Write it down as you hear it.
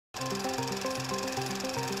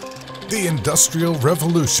The Industrial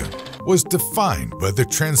Revolution was defined by the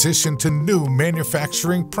transition to new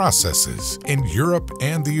manufacturing processes in Europe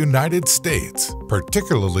and the United States,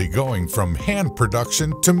 particularly going from hand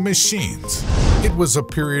production to machines. It was a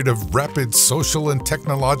period of rapid social and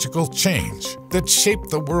technological change that shaped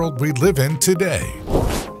the world we live in today.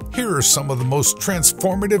 Here are some of the most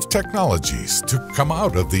transformative technologies to come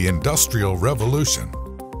out of the Industrial Revolution.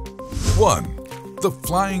 1. The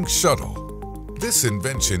flying shuttle. This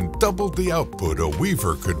invention doubled the output a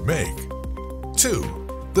weaver could make.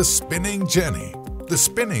 2. The spinning jenny. The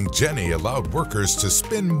spinning jenny allowed workers to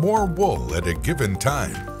spin more wool at a given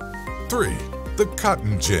time. 3. The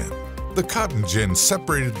cotton gin. The cotton gin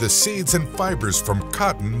separated the seeds and fibers from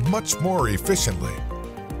cotton much more efficiently.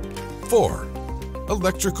 4.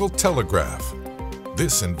 Electrical telegraph.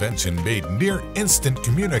 This invention made near-instant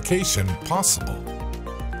communication possible.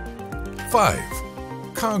 5.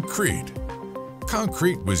 Concrete.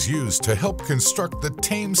 Concrete was used to help construct the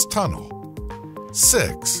Thames Tunnel.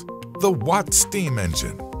 6. The Watt steam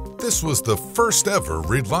engine. This was the first ever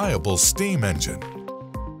reliable steam engine.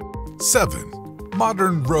 7.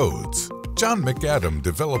 Modern roads. John McAdam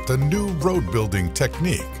developed a new road building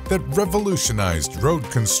technique that revolutionized road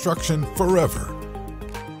construction forever.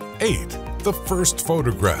 8. The first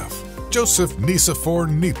photograph. Joseph Nicephore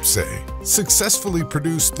Niepce successfully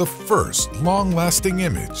produced the first long-lasting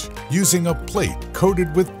image using a plate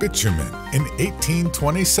coated with bitumen in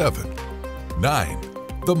 1827. 9.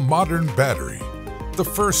 The modern battery. The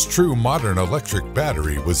first true modern electric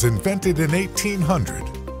battery was invented in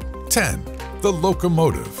 1800. 10. The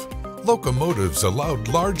locomotive. Locomotives allowed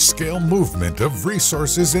large-scale movement of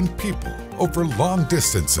resources and people over long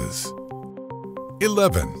distances.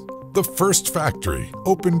 11. The first factory,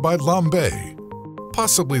 opened by Lambe.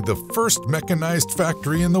 Possibly the first mechanized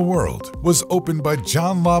factory in the world, was opened by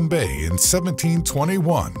John Lambe in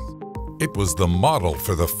 1721. It was the model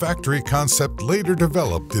for the factory concept later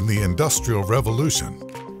developed in the Industrial Revolution.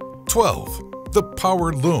 12. The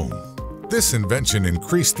power loom. This invention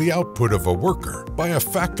increased the output of a worker by a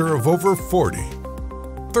factor of over 40.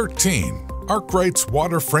 13. Arkwright's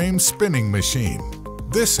water frame spinning machine.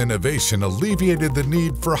 This innovation alleviated the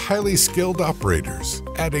need for highly skilled operators,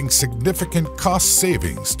 adding significant cost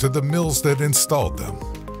savings to the mills that installed them.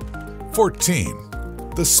 14.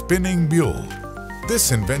 The spinning mule.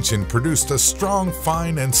 This invention produced a strong,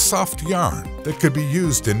 fine, and soft yarn that could be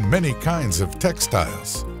used in many kinds of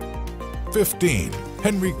textiles. 15.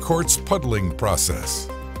 Henry Court's puddling process.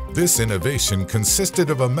 This innovation consisted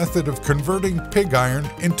of a method of converting pig iron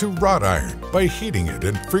into wrought iron by heating it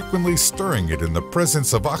and frequently stirring it in the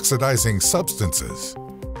presence of oxidizing substances.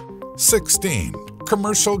 16.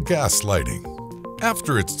 Commercial gas lighting.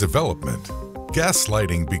 After its development, gas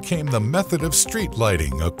lighting became the method of street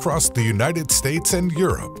lighting across the United States and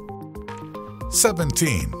Europe.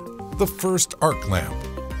 17. The first arc lamp.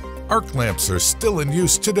 Arc lamps are still in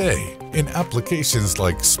use today in applications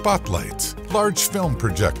like spotlights, large film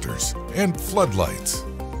projectors, and floodlights.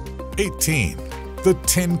 18. The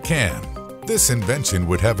tin can. This invention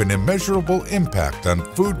would have an immeasurable impact on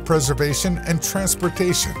food preservation and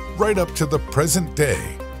transportation right up to the present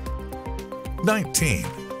day. 19.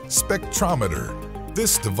 Spectrometer.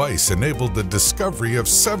 This device enabled the discovery of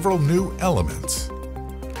several new elements.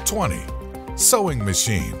 20. Sewing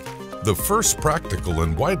machine. The first practical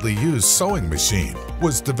and widely used sewing machine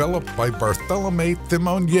was developed by Barthélemy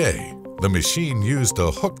Thimonier. The machine used a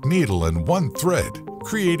hook needle and one thread,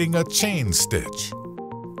 creating a chain stitch.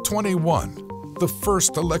 21. The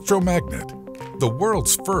first electromagnet. The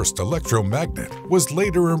world's first electromagnet was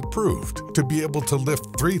later improved to be able to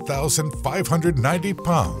lift 3,590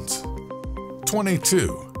 pounds.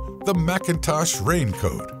 22. The Macintosh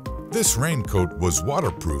raincoat. This raincoat was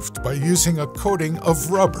waterproofed by using a coating of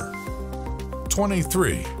rubber.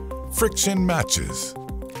 23. Friction matches.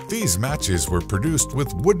 These matches were produced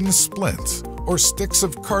with wooden splints or sticks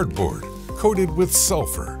of cardboard coated with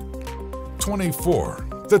sulfur. 24.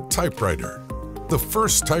 The typewriter. The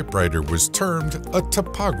first typewriter was termed a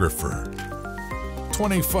typographer.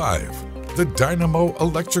 25. The dynamo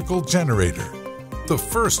electrical generator. The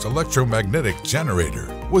first electromagnetic generator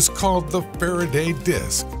was called the Faraday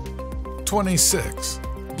disc. 26.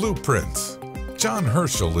 Blueprints. John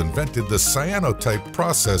Herschel invented the cyanotype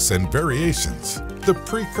process and variations, the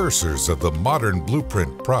precursors of the modern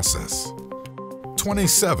blueprint process.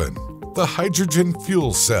 27. The hydrogen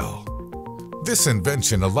fuel cell. This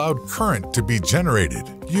invention allowed current to be generated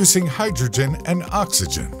using hydrogen and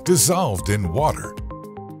oxygen dissolved in water